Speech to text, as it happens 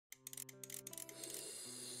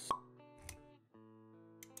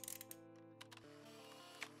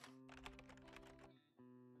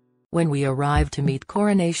When we arrive to meet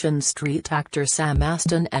Coronation Street actor Sam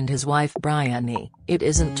Aston and his wife Bryony, it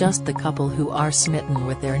isn't just the couple who are smitten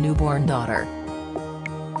with their newborn daughter.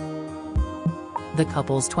 The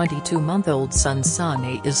couple's 22-month-old son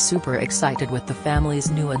Sonny is super excited with the family's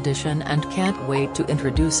new addition and can't wait to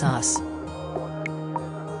introduce us.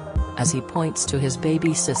 As he points to his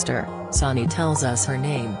baby sister, Sonny tells us her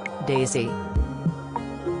name, Daisy.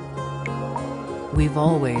 "We've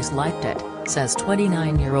always liked it," says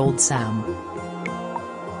 29-year-old Sam.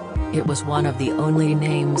 "It was one of the only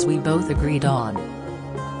names we both agreed on."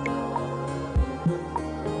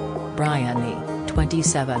 Bryony,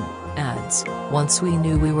 27, adds, "Once we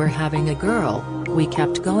knew we were having a girl, we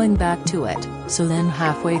kept going back to it, so then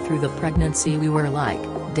halfway through the pregnancy we were like,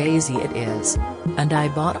 Daisy it is. And I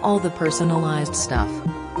bought all the personalized stuff.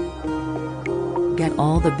 Get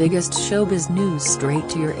all the biggest showbiz news straight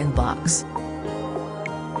to your inbox.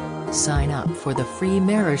 Sign up for the free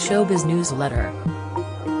Mirror Showbiz newsletter."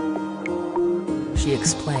 She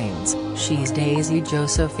explains, she's Daisy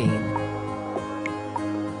Josephine.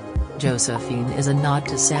 Josephine is a nod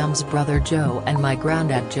to Sam's brother Joe and my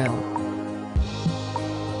granddad Joe.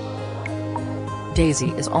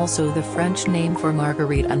 Daisy is also the French name for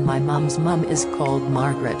Marguerite, and my mum's mum is called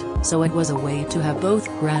Margaret, so it was a way to have both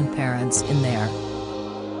grandparents in there.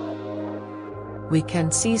 We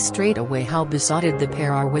can see straight away how besotted the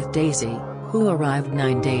pair are with Daisy, who arrived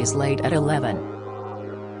 9 days late at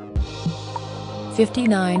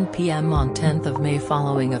 11:59 p.m. on 10th of May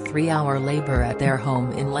following a 3-hour labor at their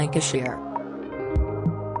home in Lancashire.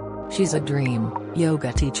 "She's a dream,"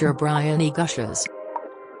 yoga teacher Bryony gushes.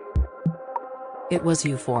 "It was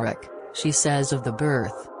euphoric," she says of the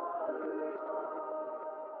birth.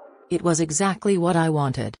 "It was exactly what I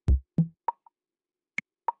wanted.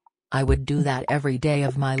 I would do that every day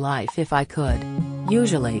of my life if I could.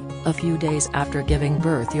 Usually, a few days after giving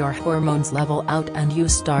birth your hormones level out and you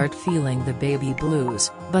start feeling the baby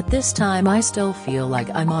blues, but this time I still feel like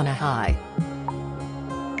I'm on a high."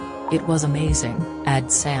 "It was amazing,"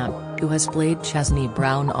 adds Sam, who has played Chesney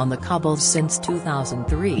Brown on the Cobbles since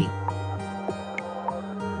 2003.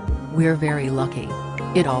 "We're very lucky.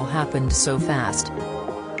 It all happened so fast.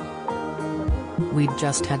 We'd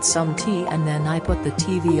just had some tea and then I put the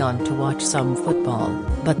TV on to watch some football,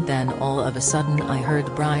 but then all of a sudden I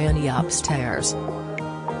heard Bryony upstairs.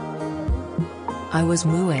 I was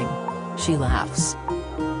mooing," she laughs.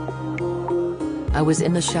 "I was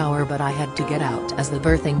in the shower but I had to get out as the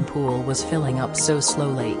birthing pool was filling up so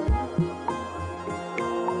slowly."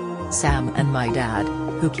 Sam and my dad,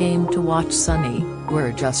 who came to watch Sonny,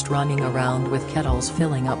 were just running around with kettles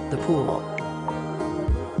filling up the pool.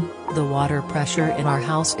 "The water pressure in our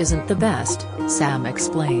house isn't the best," Sam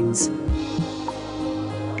explains.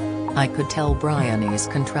 "I could tell Bryony's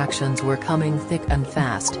contractions were coming thick and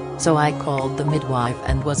fast, so I called the midwife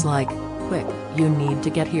and was like, 'Quick, you need to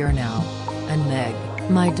get here now.' And Meg,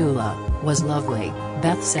 my doula, was lovely,"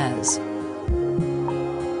 Beth says.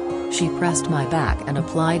 "She pressed my back and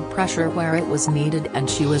applied pressure where it was needed and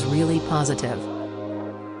she was really positive."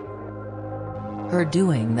 Her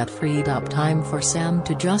doing that freed up time for Sam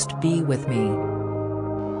to just be with me.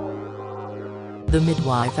 "The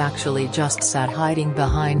midwife actually just sat hiding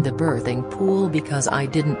behind the birthing pool because I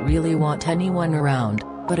didn't really want anyone around,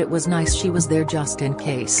 but it was nice she was there just in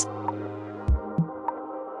case.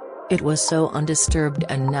 It was so undisturbed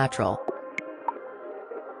and natural.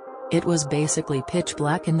 It was basically pitch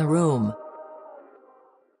black in the room."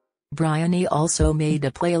 Bryony also made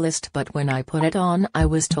a playlist, but when I put it on I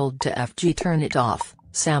was told to turn it off,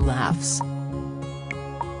 Sam laughs.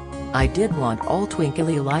 "I did want all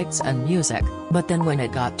twinkly lights and music, but then when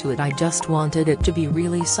it got to it I just wanted it to be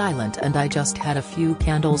really silent and I just had a few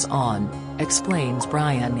candles on," explains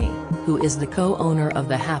Bryony, who is the co-owner of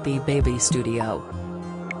the Happy Baby Studio.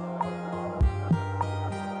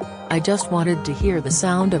 "I just wanted to hear the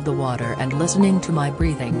sound of the water and listening to my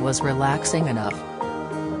breathing was relaxing enough.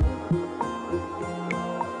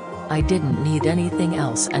 I didn't need anything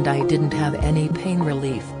else and I didn't have any pain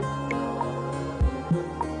relief.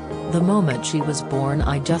 The moment she was born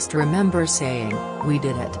I just remember saying, 'We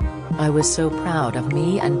did it. I was so proud of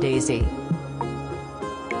me and Daisy.'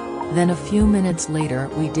 Then a few minutes later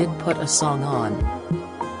we did put a song on.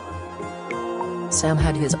 Sam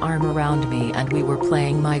had his arm around me and we were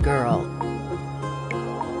playing My Girl.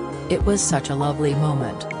 It was such a lovely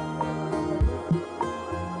moment."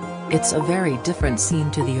 It's a very different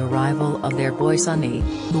scene to the arrival of their boy Sonny,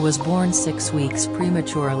 who was born 6 weeks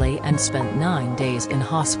prematurely and spent 9 days in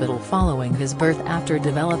hospital following his birth after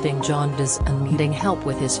developing jaundice and needing help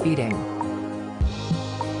with his feeding.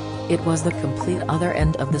 It was the complete other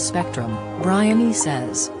end of the spectrum, Bryony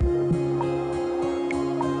says.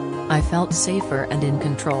 I felt safer and in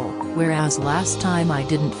control, whereas last time I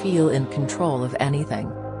didn't feel in control of anything.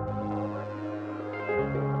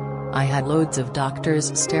 I had loads of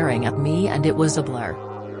doctors staring at me and it was a blur.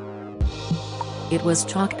 It was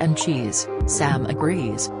chalk and cheese, Sam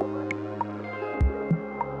agrees.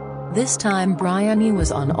 This time Bryony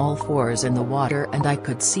was on all fours in the water and I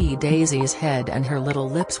could see Daisy's head and her little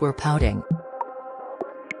lips were pouting.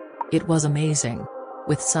 It was amazing.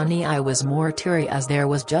 With Sonny I was more teary as there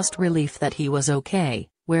was just relief that he was okay,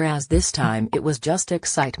 whereas this time it was just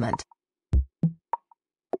excitement.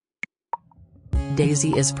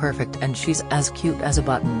 Daisy is perfect and she's as cute as a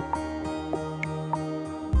button.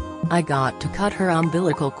 I got to cut her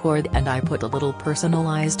umbilical cord and I put a little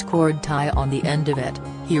personalized cord tie on the end of it,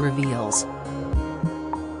 he reveals.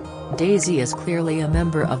 Daisy is clearly a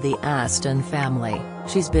member of the Aston family.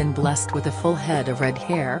 She's been blessed with a full head of red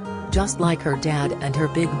hair, just like her dad and her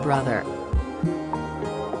big brother.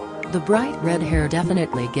 The bright red hair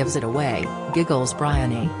definitely gives it away, giggles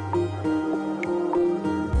Bryony.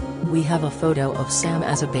 We have a photo of Sam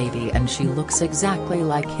as a baby and she looks exactly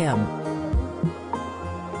like him.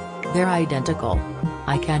 They're identical.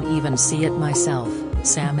 I can't even see it myself,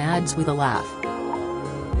 Sam adds with a laugh.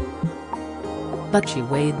 But she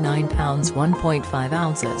weighed 9 pounds 1.5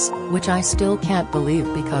 ounces, which I still can't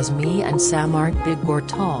believe because me and Sam aren't big or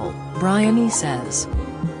tall, Bryony says.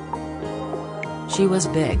 She was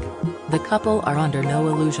big. The couple are under no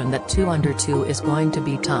illusion that 2 under 2 is going to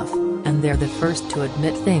be tough, and they're the first to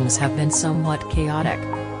admit things have been somewhat chaotic.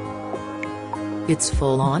 It's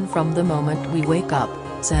full on from the moment we wake up,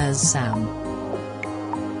 says Sam.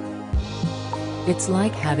 It's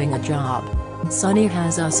like having a job. Sonny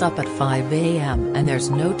has us up at 5 a.m. and there's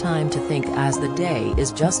no time to think as the day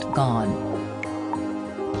is just gone.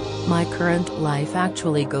 My current life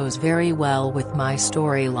actually goes very well with my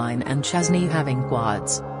storyline and Chesney having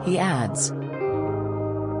quads, he adds.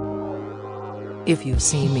 If you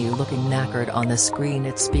see me looking knackered on the screen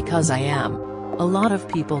it's because I am. A lot of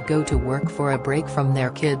people go to work for a break from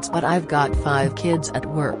their kids but I've got 5 kids at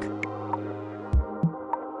work.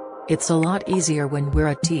 It's a lot easier when we're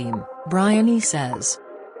a team, Bryony says.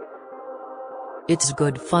 It's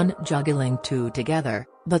good fun juggling 2 together,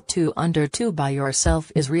 but 2 under 2 by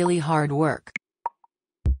yourself is really hard work.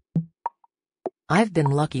 I've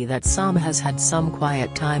been lucky that Sam has had some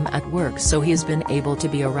quiet time at work so he's been able to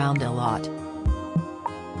be around a lot.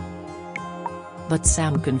 But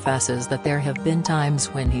Sam confesses that there have been times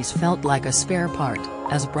when he's felt like a spare part,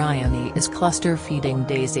 as Bryony is cluster feeding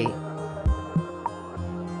Daisy.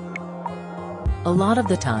 A lot of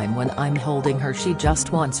the time when I'm holding her she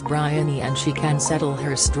just wants Bryony and she can settle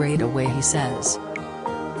her straight away, he says.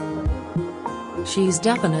 She's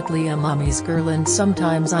definitely a mommy's girl and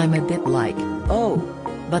sometimes I'm a bit like, oh.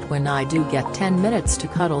 But when I do get 10 minutes to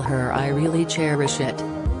cuddle her I really cherish it.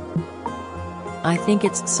 I think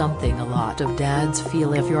it's something a lot of dads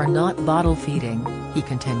feel if you're not bottle feeding, he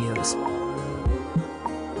continues.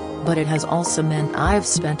 But it has also meant I've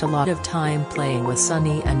spent a lot of time playing with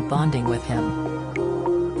Sonny and bonding with him.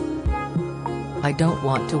 I don't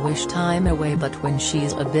want to wish time away but when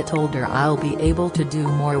she's a bit older I'll be able to do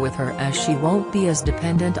more with her as she won't be as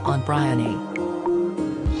dependent on Bryony.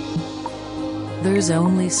 There's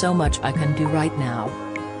only so much I can do right now.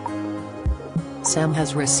 Sam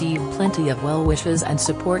has received plenty of well wishes and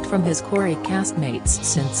support from his Corrie castmates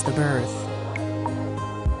since the birth.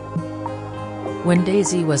 When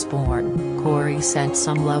Daisy was born, Corrie sent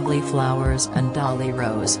some lovely flowers and Dolly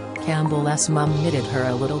Rose, Campbell's mum, knitted her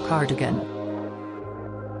a little cardigan.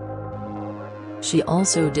 She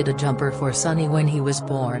also did a jumper for Sonny when he was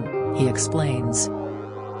born, he explains.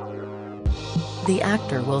 The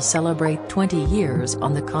actor will celebrate 20 years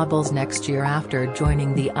on the cobbles next year after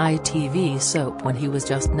joining the ITV soap when he was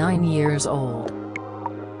just 9 years old.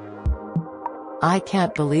 I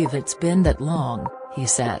can't believe it's been that long, he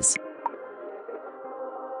says.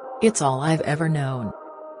 It's all I've ever known.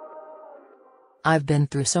 I've been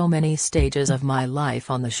through so many stages of my life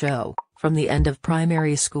on the show, from the end of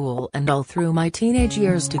primary school and all through my teenage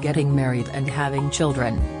years to getting married and having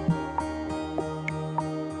children.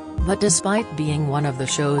 But despite being one of the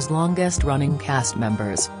show's longest-running cast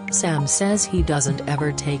members, Sam says he doesn't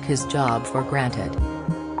ever take his job for granted.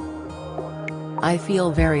 I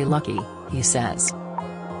feel very lucky, he says.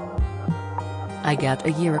 I get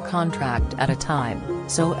a year contract at a time,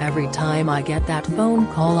 so every time I get that phone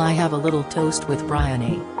call I have a little toast with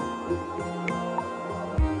Bryony.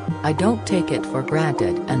 I don't take it for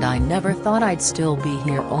granted and I never thought I'd still be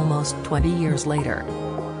here almost 20 years later.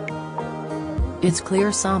 It's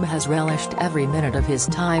clear Sam has relished every minute of his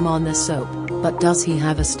time on the soap, but does he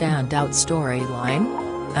have a standout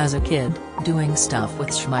storyline? As a kid, doing stuff with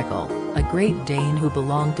Schmeichel, a Great Dane who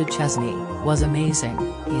belonged to Chesney, was amazing,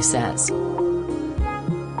 he says.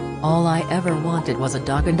 All I ever wanted was a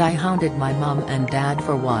dog and I hounded my mom and dad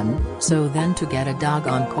for one, so then to get a dog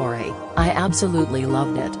on Corey, I absolutely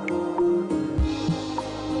loved it.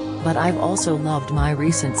 But I've also loved my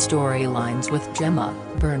recent storylines with Gemma,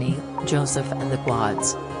 Bernie, Joseph and the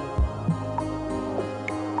Quads.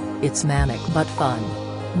 It's manic but fun.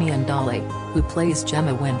 Me and Dolly, who plays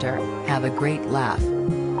Gemma Winter, have a great laugh.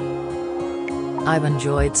 I've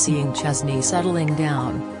enjoyed seeing Chesney settling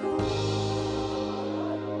down.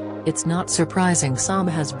 It's not surprising Sam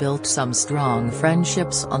has built some strong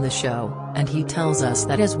friendships on the show, and he tells us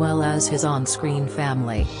that as well as his on-screen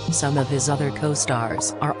family, some of his other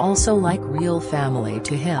co-stars are also like real family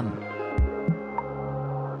to him.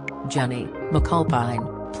 Jenny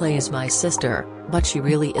McAlpine plays my sister, but she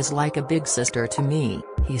really is like a big sister to me,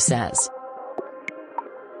 he says.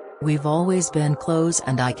 We've always been close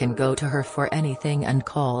and I can go to her for anything and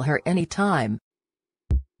call her anytime.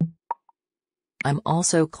 I'm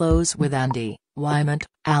also close with Andy, Wymant,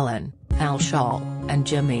 Alan, Al Shaw, and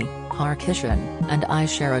Jimmy Harkishan, and I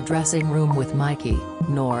share a dressing room with Mikey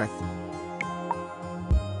North.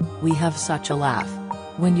 We have such a laugh.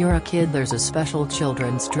 When you're a kid there's a special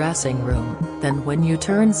children's dressing room, then when you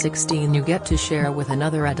turn 16 you get to share with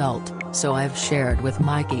another adult, so I've shared with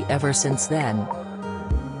Mikey ever since then.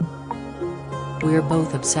 We're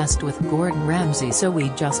both obsessed with Gordon Ramsay, so we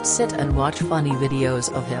just sit and watch funny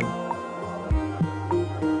videos of him.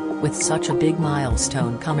 With such a big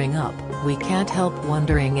milestone coming up, we can't help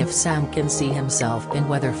wondering if Sam can see himself in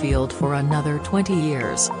Weatherfield for another 20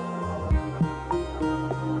 years.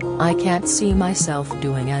 I can't see myself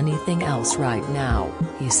doing anything else right now,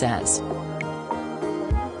 he says.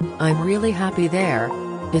 I'm really happy there.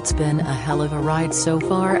 It's been a hell of a ride so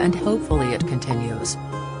far and hopefully it continues.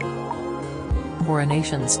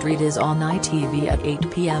 Coronation Street is on ITV at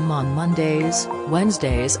 8 p.m. on Mondays,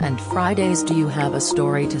 Wednesdays and Fridays. Do you have a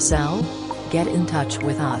story to sell? Get in touch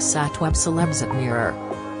with us at webcelebs@mirror.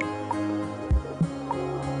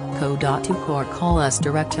 Co.uk or call us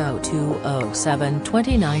direct 0207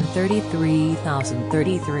 29 33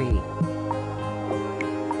 033.